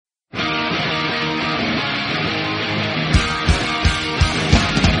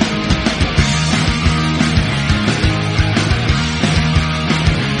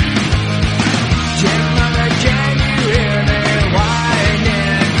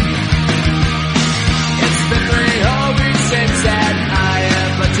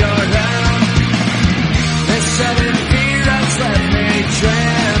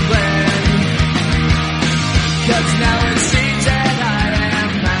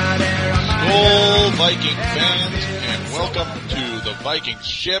Viking fans, and welcome to the Viking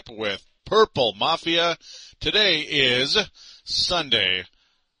Ship with Purple Mafia. Today is Sunday,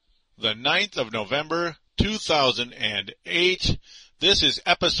 the 9th of November, 2008. This is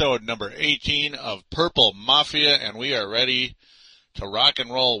episode number 18 of Purple Mafia, and we are ready to rock and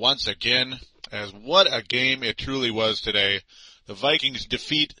roll once again, as what a game it truly was today. The Vikings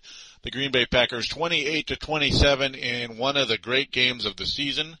defeat the Green Bay Packers 28-27 in one of the great games of the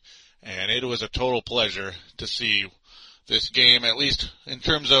season, and it was a total pleasure to see this game, at least in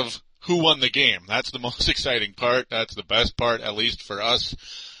terms of who won the game. That's the most exciting part. That's the best part, at least for us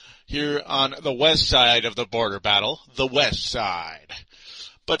here on the west side of the border battle, the west side.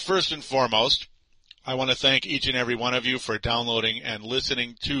 But first and foremost, I want to thank each and every one of you for downloading and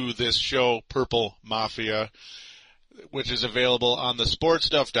listening to this show, Purple Mafia, which is available on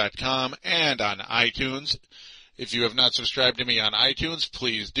thesportstuff.com and on iTunes. If you have not subscribed to me on iTunes,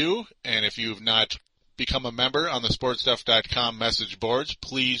 please do. And if you've not become a member on the sportstuff.com message boards,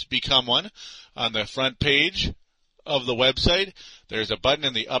 please become one. On the front page of the website, there's a button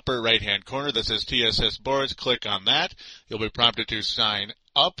in the upper right-hand corner that says TSS Boards. Click on that. You'll be prompted to sign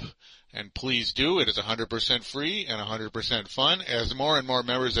up, and please do. It is 100% free and 100% fun, as more and more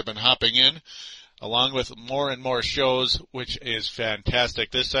members have been hopping in, along with more and more shows, which is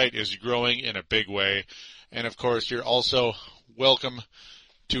fantastic. This site is growing in a big way. And, of course, you're also welcome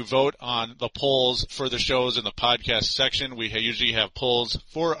to vote on the polls for the shows in the podcast section. We usually have polls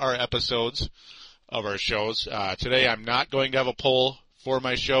for our episodes of our shows. Today I'm not going to have a poll for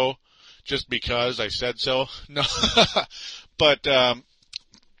my show just because I said so. No, but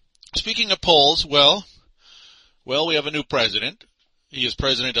speaking of polls, well, we have a new president. He is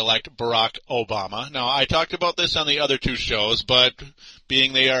President-elect Barack Obama. Now, I talked about this on the other two shows, but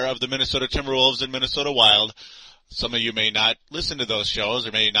being they are of the Minnesota Timberwolves and Minnesota Wild, some of you may not listen to those shows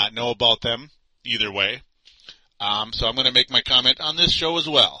or may not know about them either way. So I'm going to make my comment on this show as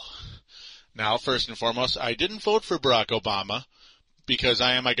well. Now, first and foremost, I didn't vote for Barack Obama because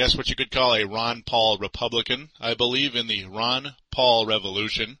I am, I guess, what you could call a Ron Paul Republican. I believe in the Ron Paul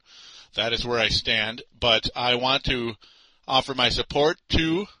revolution. That is where I stand. But I want to offer my support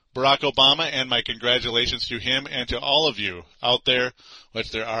to Barack Obama and my congratulations to him and to all of you out there,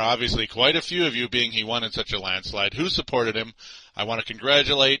 which there are obviously quite a few of you, being he won in such a landslide, who supported him. I want to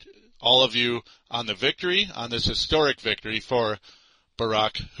congratulate all of you on the victory, on this historic victory for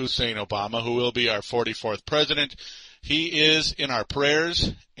Barack Hussein Obama, who will be our 44th president. He is in our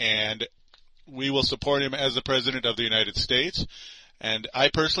prayers, and we will support him as the president of the United States. And I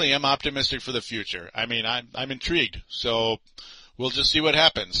personally am optimistic for the future. I mean, I'm intrigued. So we'll just see what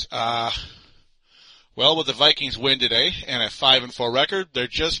happens. Well, with the Vikings win today and a 5-4 record, there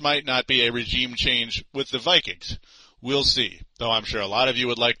just might not be a regime change with the Vikings. We'll see. Though I'm sure a lot of you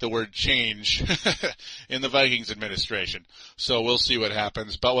would like the word change in the Vikings administration. So we'll see what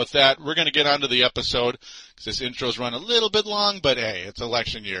happens. But with that, we're going to get on to the episode, because this intro's run a little bit long, but hey, it's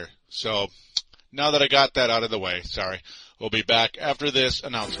election year. So now that I got that out of the way, sorry. We'll be back after this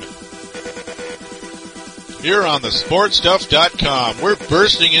announcement. Here on thesportstuff.com, we're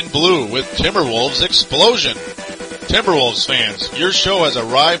bursting in blue with Timberwolves Explosion. Timberwolves fans, your show has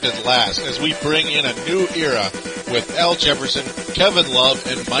arrived at last as we bring in a new era with Al Jefferson, Kevin Love,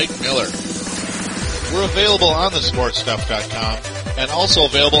 and Mike Miller. We're available on thesportstuff.com and also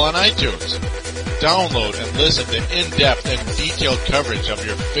available on iTunes. Download and listen to in-depth and detailed coverage of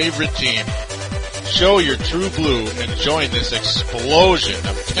your favorite team. Show your true blue and join this explosion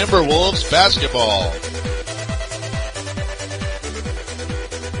of Timberwolves basketball.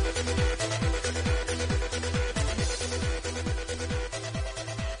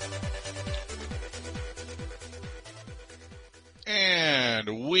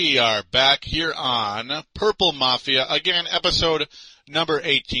 And we are back here on Purple Mafia, again, episode number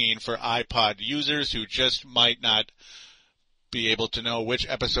 18 for iPod users who just might not be able to know which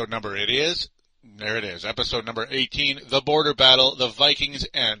episode number it is. There it is, episode number 18, The Border Battle, the Vikings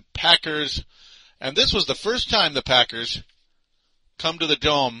and Packers. And this was the first time the Packers come to the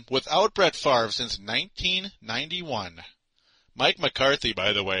Dome without Brett Favre since 1991. Mike McCarthy,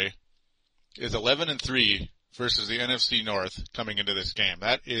 by the way, is 11-3 versus the NFC North coming into this game.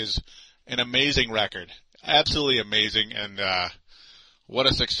 That is an amazing record. Absolutely amazing, and what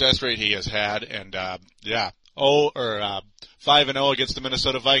a success rate he has had. And 5-0 against the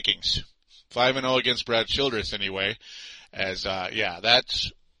Minnesota Vikings. 5-0 against Brad Childress anyway, as,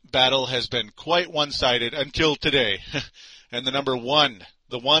 that battle has been quite one-sided until today. And the number one,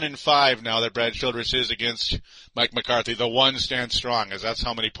 the 1-5 now that Brad Childress is against Mike McCarthy, the one stands strong, as that's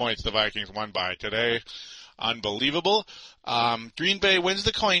how many points the Vikings won by today. Unbelievable. Green Bay wins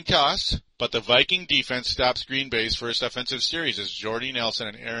the coin toss, but the Viking defense stops Green Bay's first offensive series as Jordy Nelson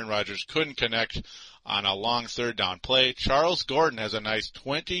and Aaron Rodgers couldn't connect on a long third down play. Charles Gordon has a nice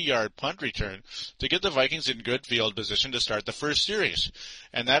 20-yard punt return to get the Vikings in good field position to start the first series.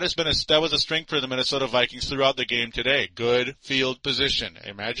 And that was a strength for the Minnesota Vikings throughout the game today. Good field position.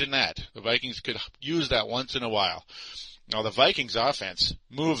 Imagine that. The Vikings could use that once in a while. Now the Vikings offense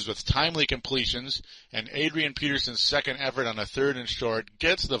moves with timely completions, and Adrian Peterson's second effort on a third and short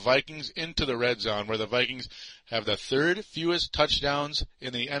gets the Vikings into the red zone, where the Vikings have the third fewest touchdowns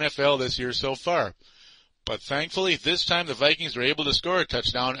in the NFL this year so far. But thankfully, this time the Vikings were able to score a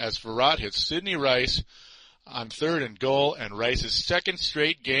touchdown as Farad hits Sidney Rice on third and goal, and Rice's second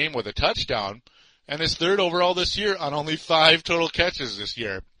straight game with a touchdown, and his third overall this year on only 5 total catches this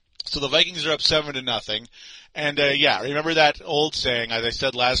year. So the Vikings are up 7-0. And, remember that old saying, as I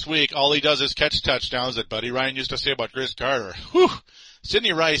said last week, all he does is catch touchdowns that Buddy Ryan used to say about Chris Carter. Whew!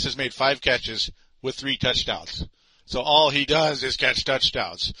 Sidney Rice has made 5 catches with 3 touchdowns. So all he does is catch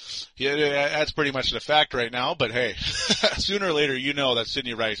touchdowns. That's pretty much the fact right now, but hey, sooner or later you know that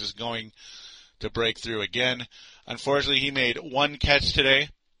Sidney Rice is going to break through again. Unfortunately, he made 1 catch today,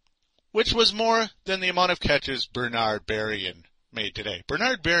 which was more than the amount of catches Bernard Berrien made today.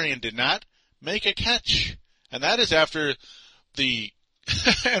 Bernard Berrien did not make a catch. And that is after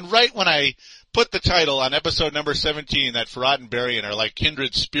and right when I put the title on episode number 17 that Farad and Berrien are like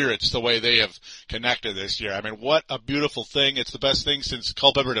kindred spirits the way they have connected this year. I mean, what a beautiful thing. It's the best thing since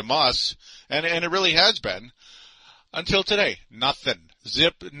Culpepper to Moss, and it really has been. Until today, nothing.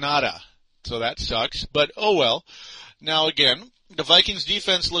 Zip, nada. So that sucks, but oh well. Now again, the Vikings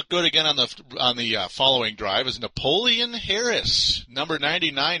defense looked good again on the following drive as Napoleon Harris, number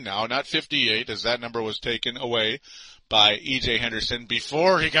 99 now, not 58, as that number was taken away by E.J. Henderson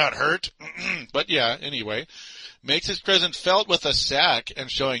before he got hurt. But yeah, anyway, makes his presence felt with a sack and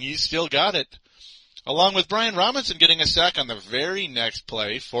showing he's still got it, along with Brian Robinson getting a sack on the very next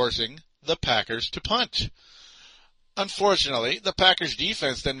play, forcing the Packers to punt. Unfortunately, the Packers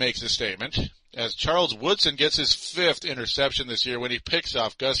defense then makes a statement, as Charles Woodson gets his 5th interception this year when he picks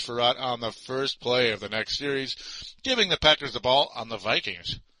off Gus Frerotte on the first play of the next series, giving the Packers the ball on the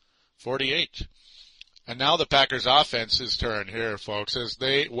Vikings. 48. And now the Packers offense's turn here, folks, as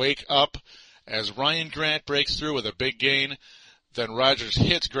they wake up as Ryan Grant breaks through with a big gain. Then Rodgers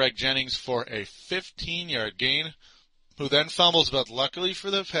hits Greg Jennings for a 15-yard gain, who then fumbles, but luckily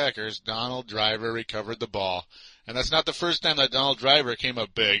for the Packers, Donald Driver recovered the ball. And that's not the first time that Donald Driver came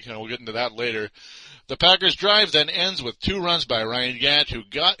up big, and we'll get into that later. The Packers' drive then ends with 2 runs by Ryan Grant, who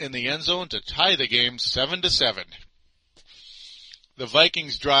got in the end zone to tie the game 7-7. The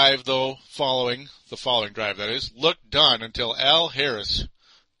Vikings' drive, though, the following drive, that is, looked done until Al Harris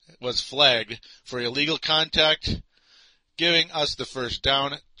was flagged for illegal contact, giving us the first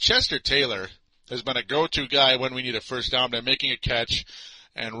down. Chester Taylor has been a go-to guy when we need a first down by making a catch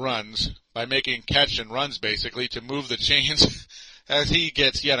and runs, by making catch and runs basically to move the chains as he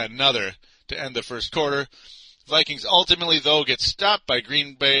gets yet another to end the first quarter. Vikings ultimately, though, get stopped by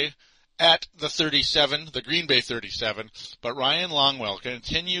Green Bay at the Green Bay 37, but Ryan Longwell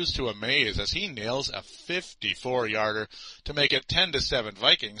continues to amaze as he nails a 54-yarder to make it 10-7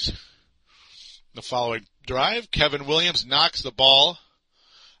 Vikings. The following drive, Kevin Williams knocks the ball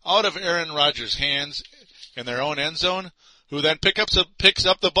out of Aaron Rodgers' hands in their own end zone, who then picks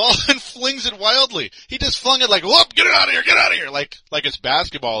up the ball and flings it wildly. He just flung it like, whoop, get it out of here, like it's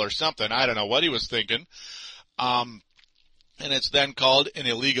basketball or something. I don't know what he was thinking. And it's then called an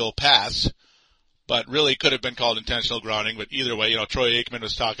illegal pass, but really could have been called intentional grounding, but either way, Troy Aikman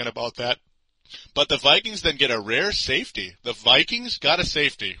was talking about that. But the Vikings then get a rare safety. The Vikings got a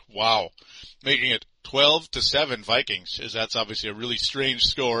safety. Wow. Making it 12-7 Vikings, as that's obviously a really strange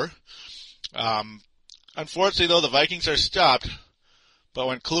score. Unfortunately, though, the Vikings are stopped, but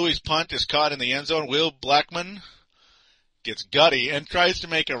when Kluwe's punt is caught in the end zone, Will Blackman gets gutty and tries to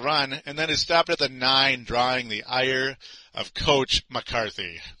make a run, and then is stopped at the 9, drawing the ire of Coach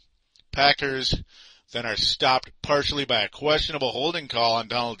McCarthy. Packers then are stopped partially by a questionable holding call on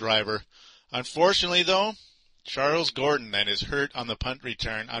Donald Driver. Unfortunately, though, Charles Gordon then is hurt on the punt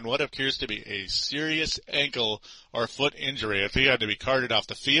return on what appears to be a serious ankle or foot injury, if he had to be carted off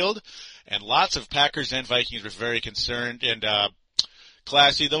the field. And lots of Packers and Vikings were very concerned, and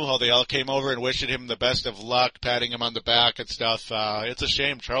classy, though, how they all came over and wished him the best of luck, patting him on the back and stuff. It's a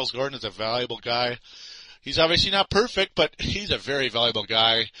shame. Charles Gordon is a valuable guy. He's obviously not perfect, but he's a very valuable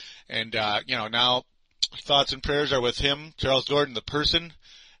guy. And, now thoughts and prayers are with him, Charles Gordon, the person,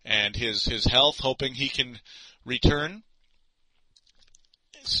 and his health, hoping he can return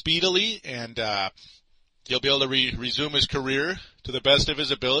speedily and he'll be able to resume his career to the best of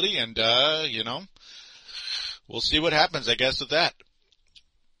his ability, and, we'll see what happens, I guess, with that.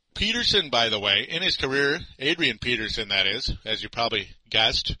 Peterson, by the way, in his career, Adrian Peterson, that is, as you probably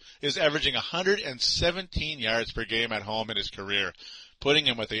guessed, is averaging 117 yards per game at home in his career, putting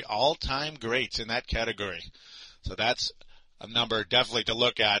him with the all-time greats in that category. So that's a number definitely to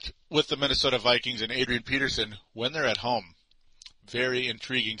look at with the Minnesota Vikings and Adrian Peterson when they're at home. Very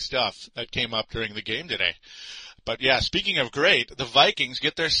intriguing stuff that came up during the game today. But yeah, speaking of great, the Vikings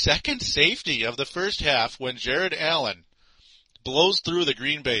get their second safety of the first half when Jared Allen blows through the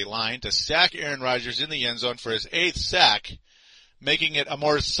Green Bay line to sack Aaron Rodgers in the end zone for his 8th sack, making it a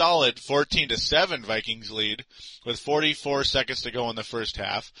more solid 14-7 Vikings lead with 44 seconds to go in the first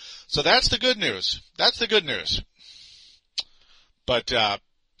half. So that's the good news. That's the good news. But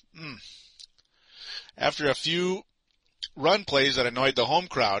after a few run plays that annoyed the home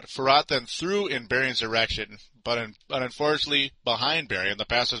crowd, Farrat then threw in Berrien's direction, but unfortunately behind Berrien. The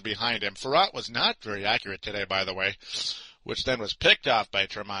pass was behind him. Farrat was not very accurate today, by the way, which then was picked off by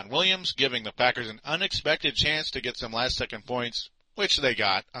Tramon Williams, giving the Packers an unexpected chance to get some last-second points, which they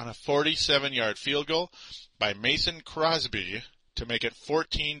got on a 47-yard field goal by Mason Crosby to make it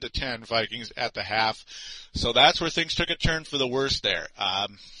 14-10 Vikings at the half. So that's where things took a turn for the worse there.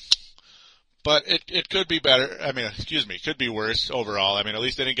 But it could be better. Could be worse overall. At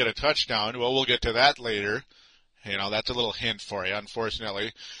least they didn't get a touchdown. Well, we'll get to that later. That's a little hint for you,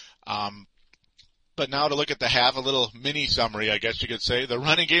 unfortunately. But now to look at the half, a little mini summary, I guess you could say. The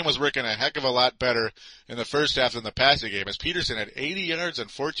running game was working a heck of a lot better in the first half than the passing game, as Peterson had 80 yards and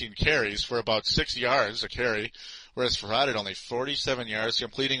 14 carries for about 6 yards a carry, whereas Farrat had only 47 yards,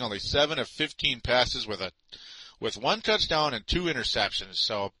 completing only 7 of 15 passes with 1 touchdown and 2 interceptions.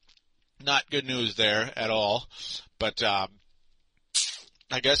 So not good news there at all. But I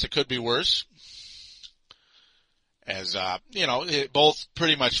guess it could be worse. As, both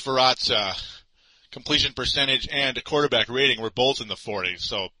pretty much Farrat's completion percentage and quarterback rating were both in the 40s.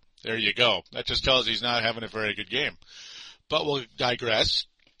 So there you go. That just tells he's not having a very good game. But we'll digress.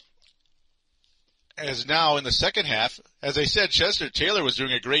 As now in the second half, as I said, Chester Taylor was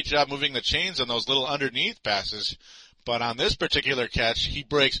doing a great job moving the chains on those little underneath passes. But on this particular catch, he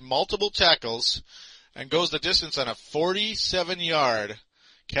breaks multiple tackles and goes the distance on a 47-yard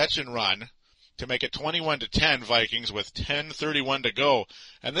catch and run to make it 21-10 Vikings with 10:31 to go.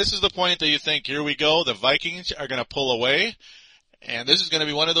 And this is the point that you think, here we go, the Vikings are going to pull away, and this is going to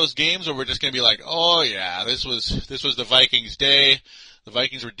be one of those games where we're just going to be like, oh yeah, this was the Vikings' day. The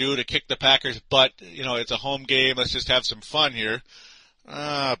Vikings were due to kick the Packers' butt. It's a home game. Let's just have some fun here.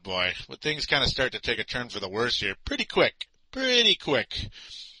 Ah, boy. But things kind of start to take a turn for the worse here. Pretty quick.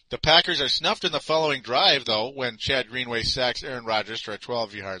 The Packers are snuffed in the following drive, though, when Chad Greenway sacks Aaron Rodgers for a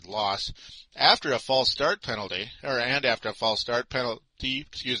 12-yard loss. After a false start penalty, the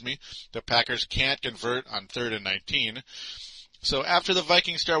Packers can't convert on 3rd and 19. So after the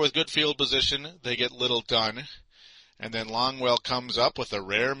Vikings start with good field position, they get little done. And then Longwell comes up with a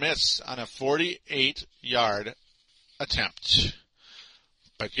rare miss on a 48-yard attempt.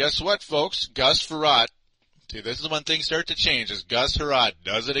 But guess what, folks? Gus Farrat. See, this is when things start to change, as Gus Farrat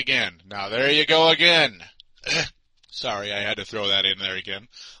does it again. Now, there you go again. Sorry, I had to throw that in there again.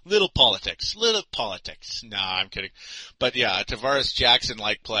 Little politics. No, I'm kidding. But yeah, a Tavares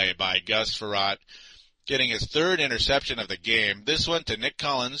Jackson-like play by Gus Farrat, getting his 3rd interception of the game. This one to Nick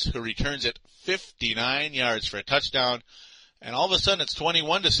Collins, who returns it 59 yards for a touchdown. And all of a sudden, it's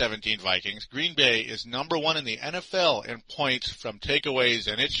 21-17 Vikings. Green Bay is number 1 in the NFL in points from takeaways,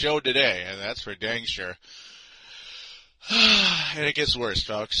 and it showed today, and that's for dang sure. And it gets worse,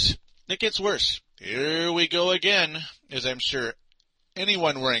 folks. It gets worse. Here we go again, as I'm sure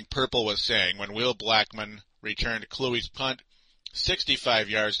anyone wearing purple was saying when Will Blackman returned Kluwe's punt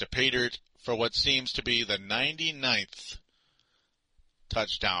 65 yards to pay dirt for what seems to be the 99th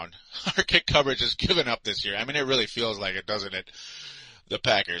touchdown. Our kick coverage has given up this year. It really feels like it, doesn't it? The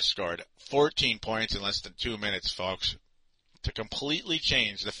Packers scored 14 points in less than 2 minutes, folks, to completely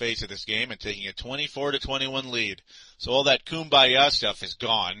change the face of this game and taking a 24-21 lead. So all that kumbaya stuff is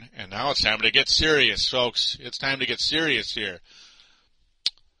gone, and now it's time to get serious, folks. It's time to get serious here.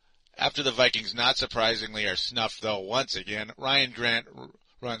 After the Vikings, not surprisingly, are snuffed, though, once again, Ryan Grant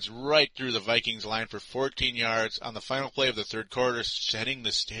runs right through the Vikings line for 14 yards on the final play of the third quarter, setting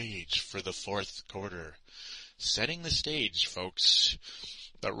the stage for the fourth quarter. Setting the stage, folks.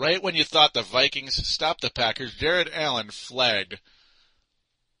 But right when you thought the Vikings stopped the Packers, Jared Allen flagged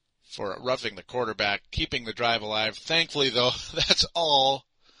for roughing the quarterback, keeping the drive alive. Thankfully, though, that's all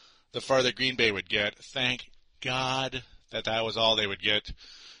the farther Green Bay would get. Thank God that was all they would get,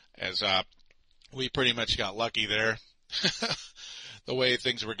 as we pretty much got lucky there. The way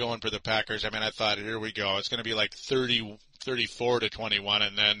things were going for the Packers. I mean, I thought, here we go. It's going to be like 34-21,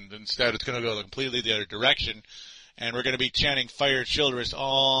 and then instead it's going to go completely the other direction, and we're going to be chanting Fire Childress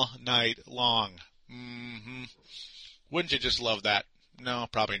all night long. Wouldn't you just love that? No,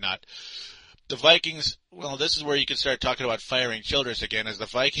 probably not. The Vikings, well, this is where you can start talking about firing Childress again, as the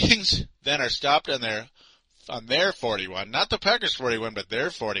Vikings then are stopped on their 41, not the Packers 41, but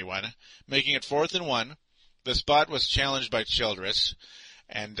their 41, making it 4th and 1. The spot was challenged by Childress,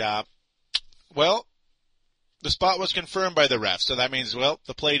 and, the spot was confirmed by the ref, so that means,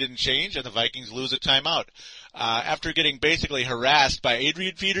 the play didn't change, and the Vikings lose a timeout. After getting basically harassed by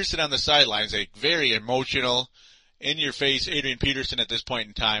Adrian Peterson on the sidelines, a very emotional, in-your-face Adrian Peterson at this point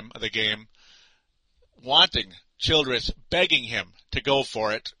in time of the game, wanting Childress, begging him to go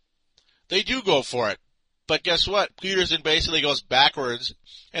for it. They do go for it. But guess what? Peterson basically goes backwards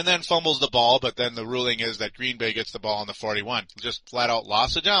and then fumbles the ball, but then the ruling is that Green Bay gets the ball on the 41. Just flat out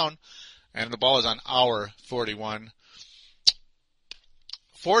lost it down, and the ball is on our 41.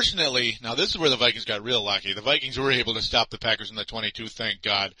 Fortunately, now this is where the Vikings got real lucky. The Vikings were able to stop the Packers in the 22, thank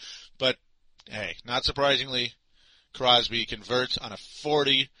God. But, hey, not surprisingly, Crosby converts on a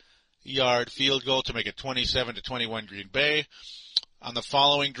 40-yard field goal to make it 27-21 Green Bay. On the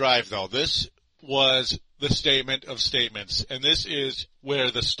following drive, though, this was the statement of statements, and this is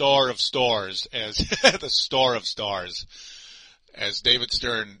where the star of stars, as the star of stars, as David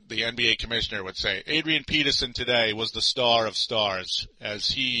Stern, the NBA commissioner, would say, Adrian Peterson today was the star of stars, as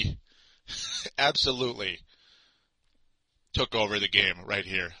he absolutely took over the game right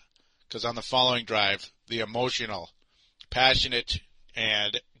here. Because on the following drive, the emotional, passionate,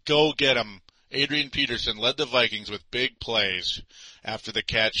 and go get 'em Adrian Peterson led the Vikings with big plays after the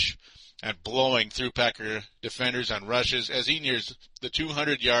catch and blowing through Packer defenders on rushes as he nears the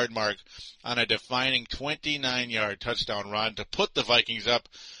 200-yard mark on a defining 29-yard touchdown run to put the Vikings up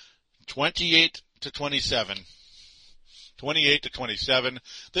 28-27. 28-27.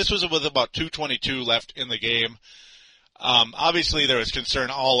 This was with about 2:22 left in the game. Obviously, there was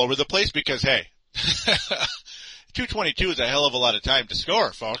concern all over the place because, hey, 2:22 is a hell of a lot of time to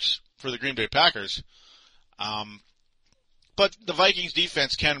score, folks, for the Green Bay Packers. But the Vikings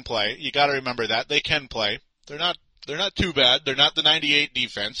defense can play. You got to remember that they can play. They're not too bad. They're not the 98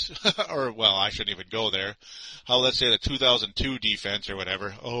 defense, or well, I shouldn't even go there. Let's say the 2002 defense or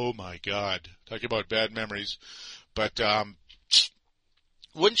whatever. Oh my God, talking about bad memories. But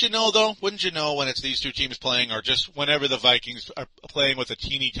wouldn't you know though? Wouldn't you know when it's these two teams playing, or just whenever the Vikings are playing with a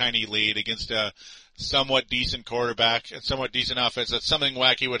teeny tiny lead against a somewhat decent quarterback and somewhat decent offense, that something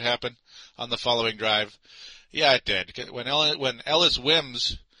wacky would happen on the following drive? Yeah, it did. When Ellis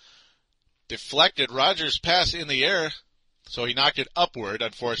Wims deflected Rodgers' pass in the air, so he knocked it upward,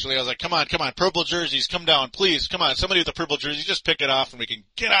 unfortunately. I was like, come on, purple jerseys, come down, please, come on, somebody with a purple jersey, just pick it off and we can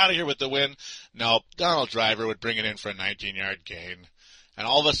get out of here with the win. No, Donald Driver would bring it in for a 19-yard gain. And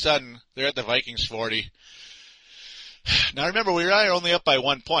all of a sudden, they're at the Vikings 40. Now remember, we were only up by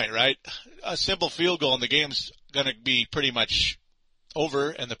 1 point, right? A simple field goal and the game's going to be pretty much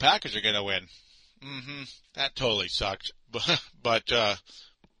over and the Packers are going to win. That totally sucked. But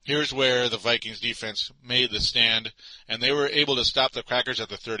here's where the Vikings defense made the stand, and they were able to stop the Packers at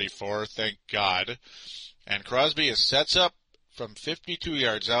the 34, thank God. And Crosby sets up from 52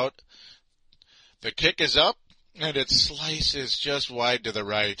 yards out. The kick is up, and it slices just wide to the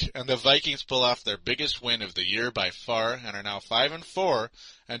right. And the Vikings pull off their biggest win of the year by far and are now 5-4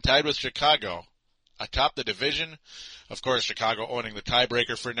 and tied with Chicago atop the division. Of course, Chicago owning the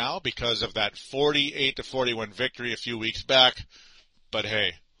tiebreaker for now because of that 48-41 victory a few weeks back. But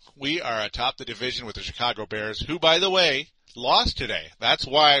hey, we are atop the division with the Chicago Bears, who, by the way, lost today. That's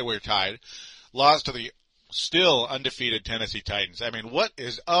why we're tied. Lost to the still undefeated Tennessee Titans. I mean, what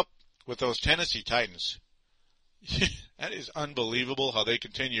is up with those Tennessee Titans? That is unbelievable how they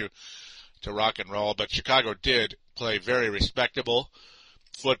continue to rock and roll. But Chicago did play very respectable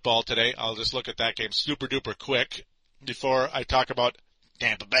football today. I'll just look at that game super duper quick before I talk about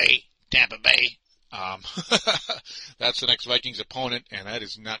Tampa Bay. That's the next Vikings opponent, and that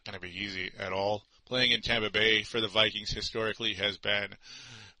is not going to be easy at all. Playing in Tampa Bay for the Vikings historically has been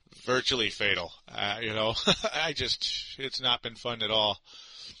virtually fatal. It's not been fun at all.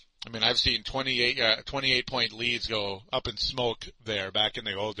 I mean, I've seen 28-point leads go up in smoke there back in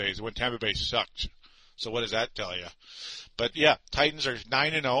the old days when Tampa Bay sucked. So what does that tell you? But yeah, Titans are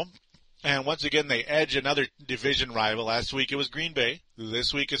 9-0. And once again, they edge another division rival. Last week it was Green Bay.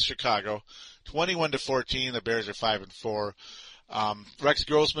 This week it's Chicago. 21-14. The Bears are 5-4. Rex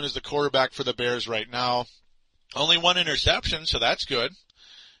Grossman is the quarterback for the Bears right now. Only one interception, so that's good.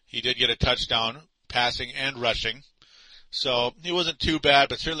 He did get a touchdown, passing and rushing. So he wasn't too bad,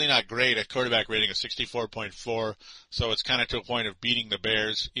 but certainly not great. A quarterback rating of 64.4. So it's kind of to a point of beating the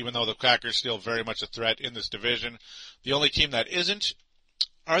Bears, even though the Packers still very much a threat in this division. The only team that isn't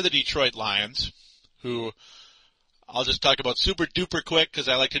are the Detroit Lions, who I'll just talk about super duper quick because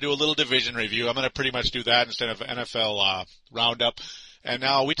I like to do a little division review. I'm going to pretty much do that instead of NFL roundup. And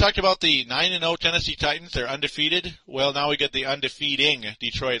now we talked about the 9-0 Tennessee Titans. They're undefeated. Well, now we get the undefeating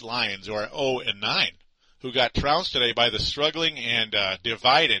Detroit Lions, who are 0-9. Who got trounced today by the struggling and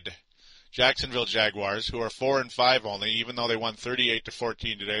divided Jacksonville Jaguars, who are 4-5 only, even though they won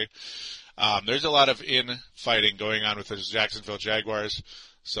 38-14 today. There's a lot of infighting going on with the Jacksonville Jaguars,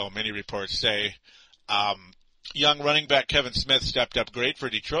 so many reports say. Young running back Kevin Smith stepped up great for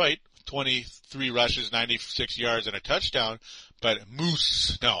Detroit, 23 rushes, 96 yards, and a touchdown. But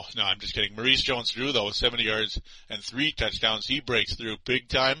I'm just kidding. Maurice Jones-Drew, though, 70 yards and 3 touchdowns. He breaks through big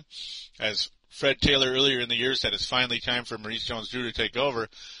time, as Fred Taylor earlier in the year said it's finally time for Maurice Jones-Drew to take over.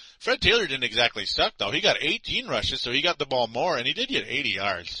 Fred Taylor didn't exactly suck, though. He got 18 rushes, so he got the ball more, and he did get 80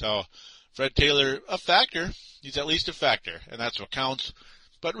 yards. So Fred Taylor, a factor. He's at least a factor, and that's what counts.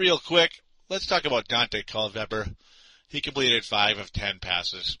 But real quick, let's talk about Dante Culpepper. He completed 5 of 10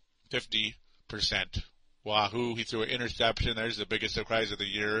 passes, 50%. Wahoo! He threw an interception. There's the biggest surprise of the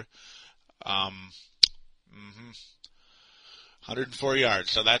year. 104 yards.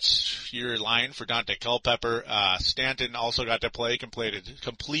 So that's your line for Dante Culpepper. Stanton also got to play, completed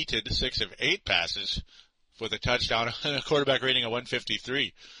 6 of 8 passes with a touchdown and a quarterback rating of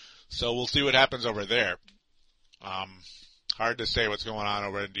 153. So we'll see what happens over there. Hard to say what's going on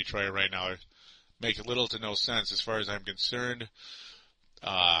over in Detroit right now. It makes little to no sense as far as I'm concerned.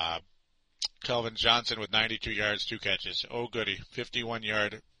 Calvin Johnson with 92 yards, 2 catches. Oh, goody.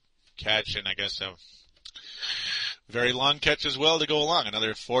 51-yard catch, and I guess a very long catch as well to go along.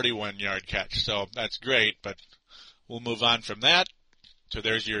 Another 41-yard catch. So that's great, but we'll move on from that. So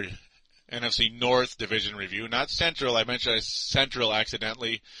there's your NFC North division review. Not Central. I mentioned Central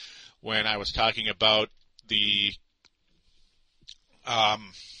accidentally when I was talking about the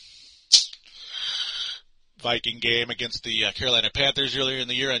Viking game against the Carolina Panthers earlier in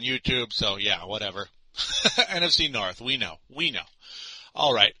the year on YouTube. So, yeah, whatever. NFC North, we know.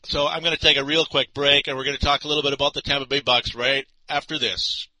 All right, so I'm going to take a real quick break, and we're going to talk a little bit about the Tampa Bay Bucks right after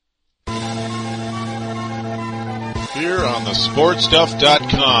this. Here on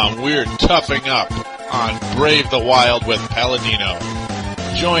thesportstuff.com, we're toughing up on Brave the Wild with Palladino.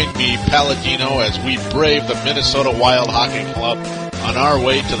 Join me, Palladino, as we brave the Minnesota Wild Hockey Club on our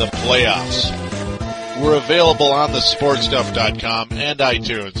way to the playoffs. We're available on thesportstuff.com and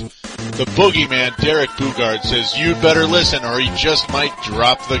iTunes. The boogeyman, Derek Bugard, says you'd better listen or he just might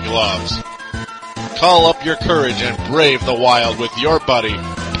drop the gloves. Call up your courage and brave the wild with your buddy,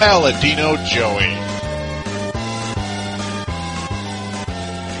 Palladino Joey.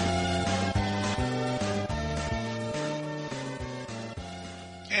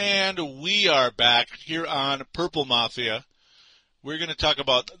 And we are back here on Purple Mafia. We're going to talk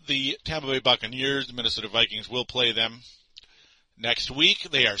about the Tampa Bay Buccaneers. The Minnesota Vikings will play them next week.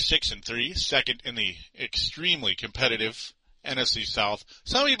 They are 6-3, second in the extremely competitive NFC South.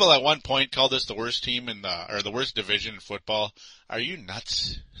 Some people at one point called this the worst team the worst division in football. Are you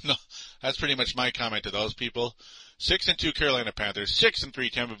nuts? No, that's pretty much my comment to those people. 6-2 Carolina Panthers,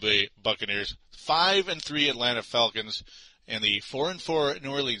 6-3 Tampa Bay Buccaneers, 5-3 Atlanta Falcons, and the 4-4 New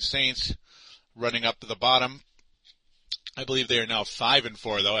Orleans Saints running up to the bottom. I believe they are now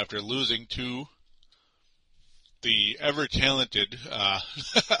 5-4 though after losing to the ever-talented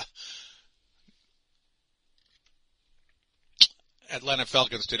Atlanta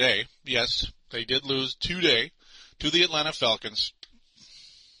Falcons today. Yes, they did lose today to the Atlanta Falcons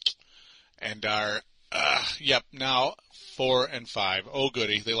and are, now 4-5. Oh,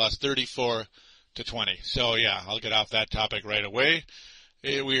 goody. They lost 34-20. So, yeah, I'll get off that topic right away.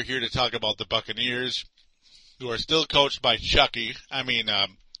 We're here to talk about the Buccaneers, who are still coached by John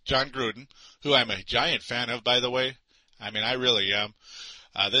Gruden, who I'm a giant fan of, by the way. I mean, I really am.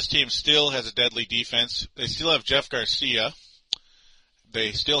 This team still has a deadly defense. They still have Jeff Garcia.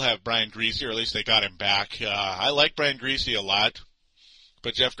 They still have Brian Griese, or at least they got him back. I like Brian Griese a lot,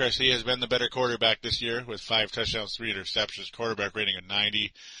 but Jeff Garcia has been the better quarterback this year with 5 touchdowns, 3 interceptions, quarterback rating of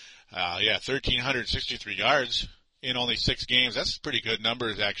 90. 1,363 yards in only 6 games. That's pretty good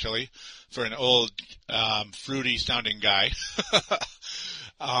numbers, actually, for an old, fruity-sounding guy.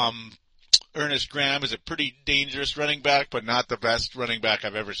 Ernest Graham is a pretty dangerous running back, but not the best running back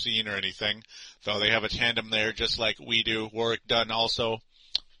I've ever seen or anything. So they have a tandem there, just like we do. Warwick Dunn also,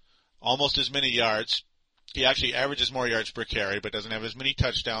 almost as many yards, He actually averages more yards per carry, but doesn't have as many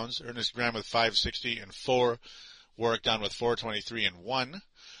touchdowns. Ernest Graham with 560 and 4. Warwick Dunn with 423 and 1.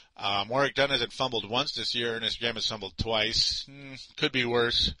 Warwick Dunn hasn't fumbled once this year. Ernest Graham has fumbled twice. Could be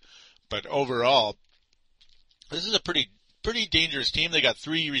worse. But overall, this is a pretty dangerous team. They got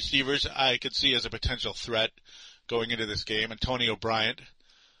 3 receivers I could see as a potential threat going into this game. Antonio Bryant,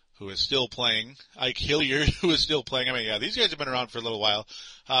 who is still playing. Ike Hilliard, who is still playing. I mean, yeah, these guys have been around for a little while.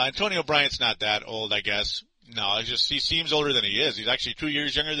 Antonio Bryant's not that old, I guess. No, he seems older than he is. He's actually 2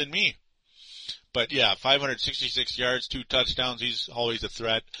 years younger than me. But yeah, 566 yards, 2 touchdowns. He's always a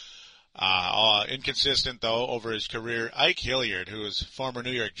threat. Inconsistent though over his career. Ike Hilliard, who is former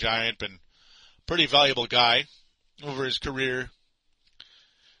New York Giant, been pretty valuable guy over his career.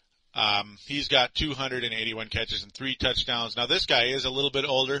 He's got 281 catches and 3 touchdowns. Now this guy is a little bit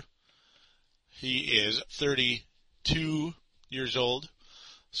older. He is 32 years old.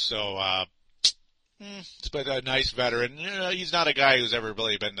 So, but a nice veteran. He's not a guy who's ever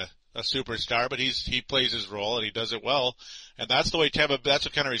really been a superstar, but he plays his role and he does it well. And that's the way that's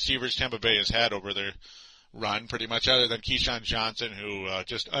what kind of receivers Tampa Bay has had over their run, pretty much, other than Keyshawn Johnson, who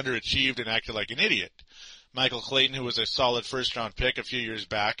just underachieved and acted like an idiot. Michael Clayton, who was a solid first-round pick a few years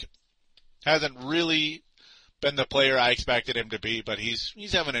back, hasn't really been the player I expected him to be, but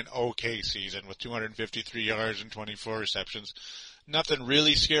he's having an okay season with 253 yards and 24 receptions. Nothing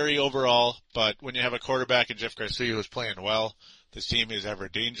really scary overall, but when you have a quarterback in Jeff Garcia who's playing well, this team is ever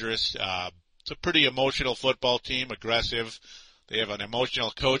dangerous. It's a pretty emotional football team, aggressive. They have an emotional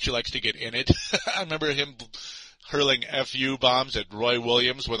coach who likes to get in it. I remember him hurling FU bombs at Roy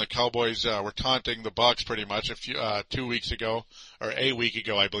Williams when the Cowboys were taunting the Bucs pretty much 2 weeks ago, or a week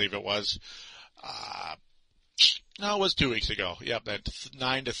ago, I believe it was. No, it was 2 weeks ago. Yep, that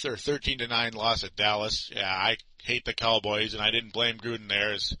 13-9 loss at Dallas. Yeah, I hate the Cowboys, and I didn't blame Gruden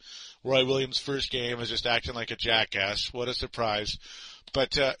there. As Roy Williams' first game was just acting like a jackass. What a surprise!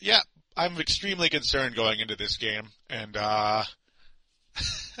 But yeah, I'm extremely concerned going into this game, and I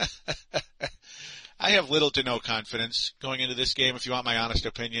have little to no confidence going into this game, if you want my honest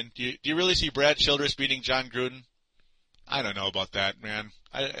opinion. Do you really see Brad Childress beating John Gruden? I don't know about that, man.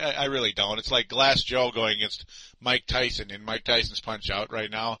 I really don't. It's like Glass Joe going against Mike Tyson in Mike Tyson's Punch-Out right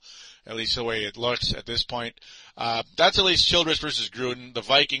now, at least the way it looks at this point. That's at least Childress versus Gruden. The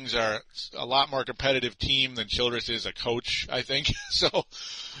Vikings are a lot more competitive team than Childress is a coach, I think. So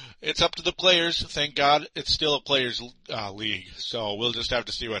it's up to the players. Thank God it's still a players' league. So we'll just have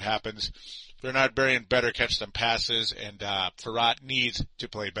to see what happens. Bernard Berrien better catch some passes, and Farrat needs to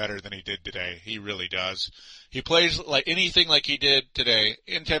play better than he did today. He really does. He plays like anything like he did today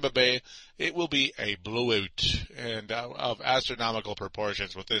in Tampa Bay, it will be a blowout and of astronomical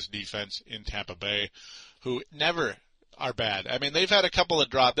proportions with this defense in Tampa Bay, who never are bad. I mean, they've had a couple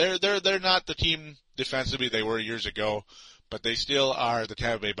of drops. They're not the team defensively they were years ago, but they still are the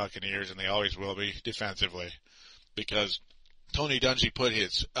Tampa Bay Buccaneers, and they always will be defensively, because Tony Dungy put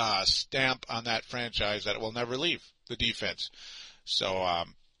his stamp on that franchise that it will never leave, the defense. So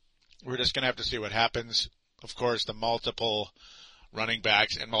we're just going to have to see what happens. Of course, the multiple running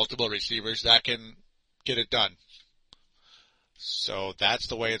backs and multiple receivers, that can get it done. So that's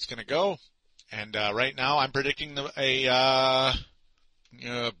the way it's going to go. And right now I'm predicting oh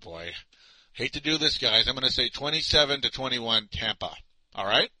boy, hate to do this, guys. I'm going to say 27-21 Tampa. All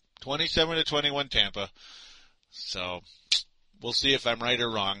right? 27-21 Tampa. So we'll see if I'm right or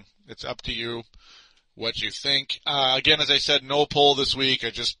wrong. It's up to you what you think. Again, as I said, no poll this week.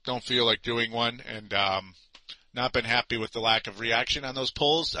 I just don't feel like doing one, and not been happy with the lack of reaction on those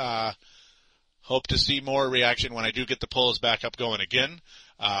polls. Hope to see more reaction when I do get the polls back up going again.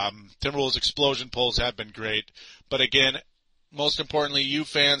 Timberwolves explosion polls have been great. But again, most importantly, you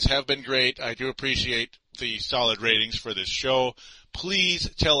fans have been great. I do appreciate the solid ratings for this show. Please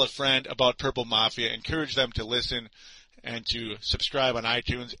tell a friend about Purple Mafia. Encourage them to listen and to subscribe on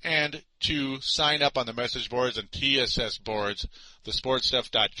iTunes and to sign up on the message boards and TSS boards,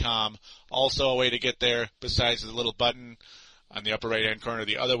 thesportstuff.com. Also a way to get there besides the little button on the upper right-hand corner.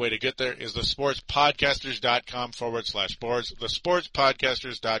 The other way to get there is thesportspodcasters.com/boards,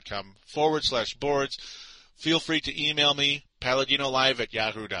 thesportspodcasters.com/boards. Feel free to email me,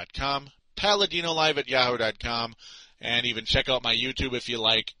 palladinolive@yahoo.com, palladinolive@yahoo.com, and even check out my YouTube if you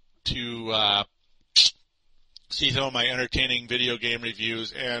like to see some of my entertaining video game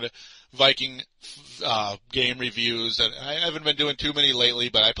reviews and Viking game reviews. And I haven't been doing too many lately,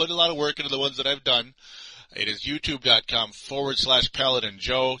 but I put a lot of work into the ones that I've done. It is youtube.com/Paladin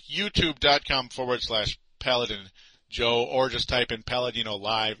Joe, youtube.com/Paladin Joe, or just type in Palladino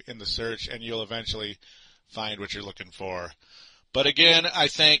Live in the search, and you'll eventually find what you're looking for. But again, I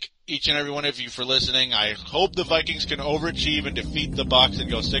thank each and every one of you for listening. I hope the Vikings can overachieve and defeat the Bucs and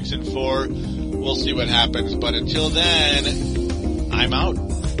go 6-4. We'll see what happens. But until then, I'm out.